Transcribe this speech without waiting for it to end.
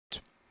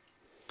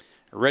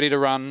ready to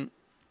run.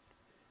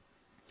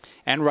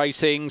 And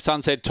racing,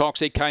 Sunset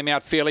Toxic came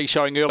out fairly,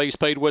 showing early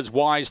speed was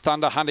Wise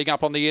Thunder, hunting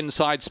up on the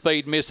inside.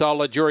 Speed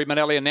Missile, Jury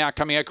Manelli, and now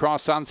coming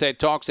across Sunset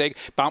Toxic.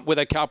 Bumped with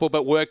a couple,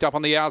 but worked up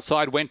on the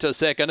outside, went to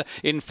second.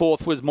 In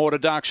fourth was More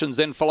Deductions,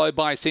 then followed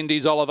by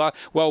Cindy's Oliver.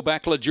 Well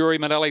back, Jury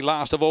Manelli.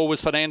 Last of all was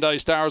Fernando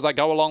Star as they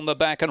go along the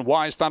back, and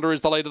Wise Thunder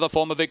is the lead of the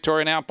former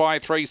Victorian, out by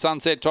 3.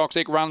 Sunset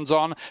Toxic runs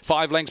on.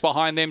 5 lengths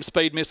behind them,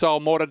 Speed Missile,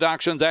 More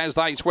Deductions as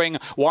they swing.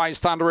 Wise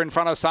Thunder in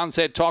front of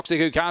Sunset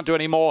Toxic, who can't do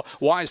any more.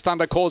 Wise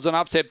Thunder caused an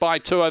upset by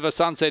 2 over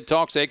Sunset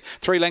Toxic.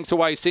 3 lengths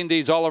away,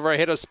 Cindy's Oliver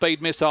ahead of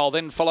Speed Missile,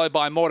 then followed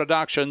by More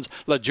Deductions,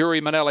 Jury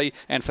Manelli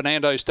and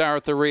Fernando Star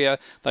at the rear.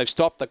 They've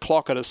stopped the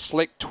clock at a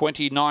slick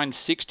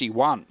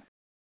 29.61.